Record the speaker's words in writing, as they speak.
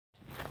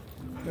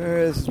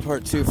Alright, this is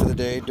part 2 for the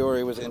day.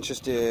 Dory was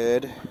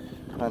interested.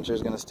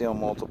 Hunter's gonna steal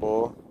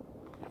multiple.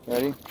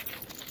 Ready?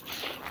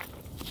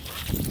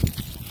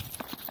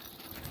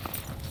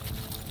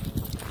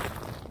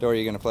 Dory,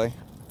 you gonna play?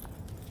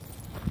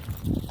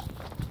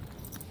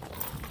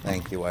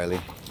 Thank you,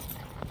 Wiley.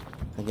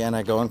 Again,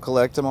 I go and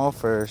collect them all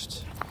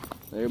first.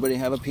 Everybody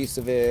have a piece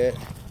of it.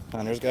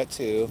 Hunter's got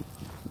 2.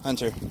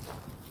 Hunter.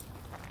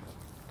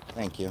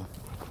 Thank you.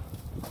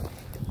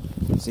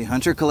 See,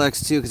 Hunter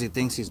collects 2 because he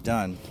thinks he's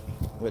done.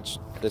 Which,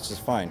 this is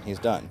fine. He's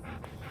done.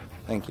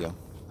 Thank you.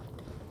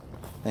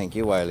 Thank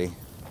you, Wiley.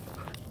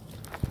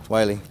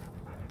 Wiley.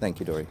 Thank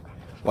you, Dory.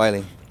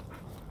 Wiley.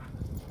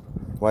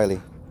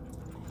 Wiley.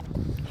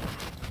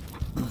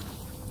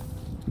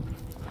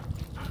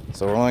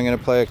 So we're only going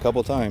to play a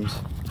couple times.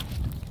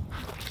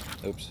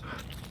 Oops.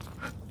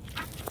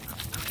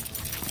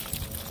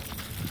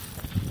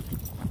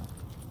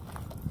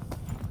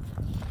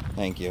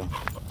 Thank you.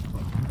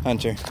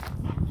 Hunter.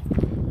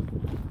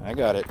 I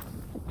got it.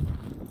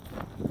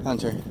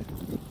 Hunter.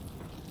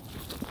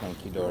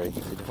 Thank you, Dory.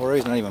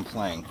 Dory's not even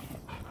playing.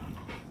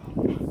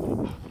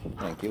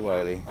 Thank you,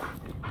 Wiley.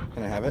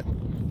 Can I have it?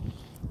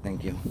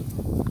 Thank you.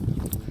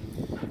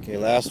 Okay,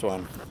 last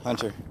one.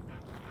 Hunter.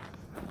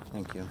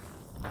 Thank you.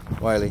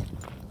 Wiley.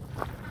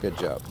 Good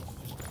job.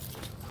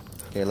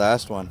 Okay,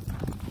 last one.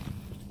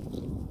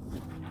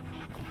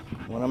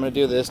 What I'm going to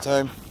do this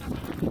time,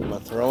 I'm going to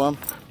throw him.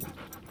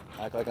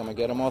 Act like I'm going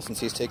to get them all since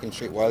he's taking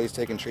treats. Wiley's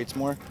taking treats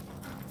more.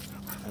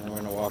 And then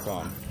we're going to walk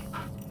on.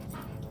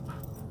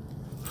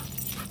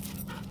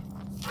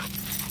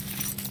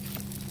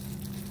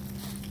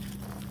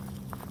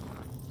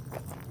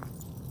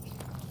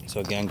 So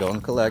again, go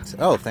and collect.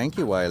 Oh, thank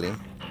you, Wiley.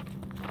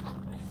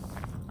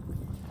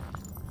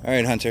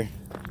 Alright, Hunter.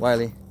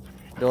 Wiley.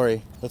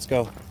 Dory. Let's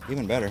go.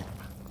 Even better.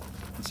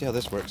 Let's see how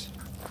this works.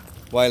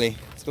 Wiley.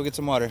 Let's go get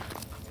some water.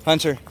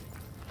 Hunter.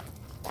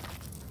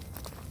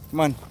 Come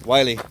on.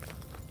 Wiley.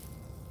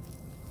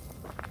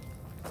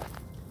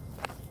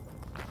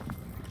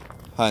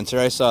 Hunter,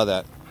 I saw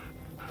that.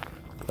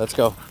 Let's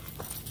go.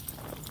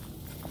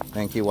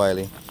 Thank you,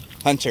 Wiley.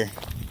 Hunter.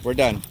 We're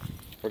done.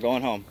 We're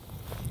going home.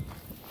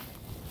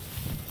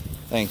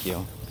 Thank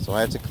you. So I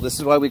have to, this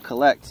is why we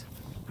collect.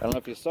 I don't know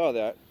if you saw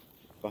that,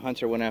 but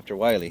Hunter went after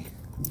Wiley.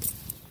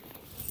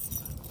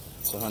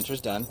 So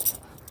Hunter's done.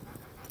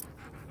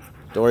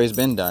 Dory's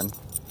been done.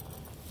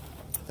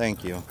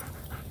 Thank you.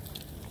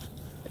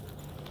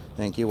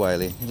 Thank you,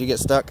 Wiley. Did you get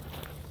stuck?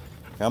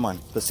 Come on.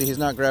 Let's see, he's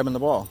not grabbing the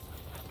ball.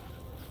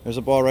 There's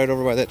a ball right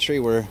over by that tree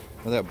or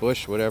that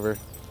bush, whatever.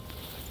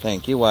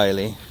 Thank you,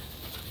 Wiley.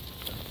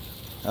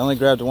 I only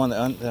grabbed the one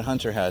that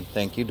Hunter had.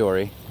 Thank you,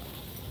 Dory.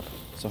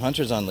 So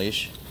Hunter's on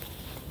leash.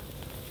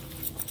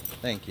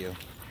 Thank you.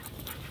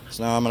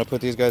 So now I'm going to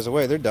put these guys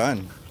away. They're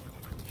done.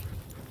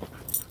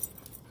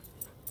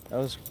 That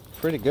was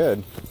pretty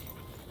good.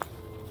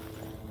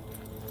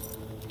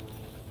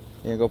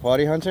 You gonna go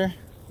potty, Hunter?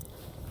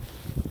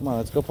 Come on,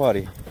 let's go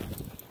potty.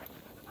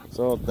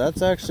 So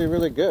that's actually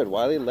really good.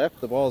 Wiley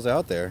left the balls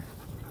out there.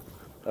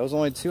 That was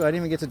only 2. I didn't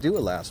even get to do a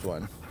last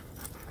one.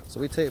 So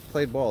we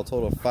played ball a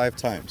total of 5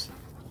 times.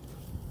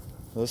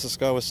 Well, this is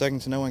Scott with Second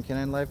to No One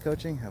Canine Life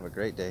Coaching. Have a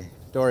great day.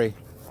 Dory.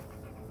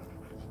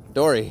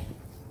 Dory.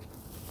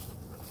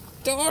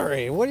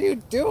 Dory, what are you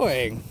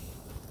doing?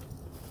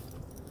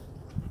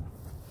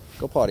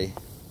 Go potty.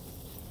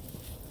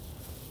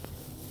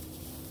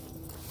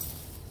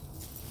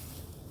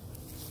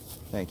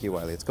 Thank you,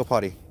 Wiley. Let's go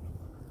potty.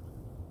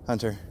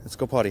 Hunter, let's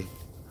go potty.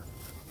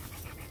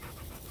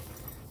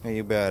 Hey,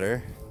 you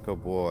better.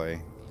 Good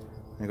boy.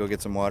 Gonna go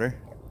get some water?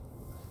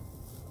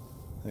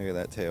 Look at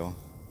that tail.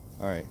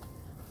 Alright.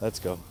 Let's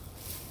go.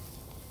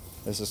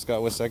 This is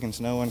Scott with Second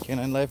to No One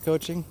Canine Life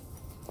Coaching.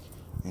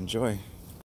 Enjoy.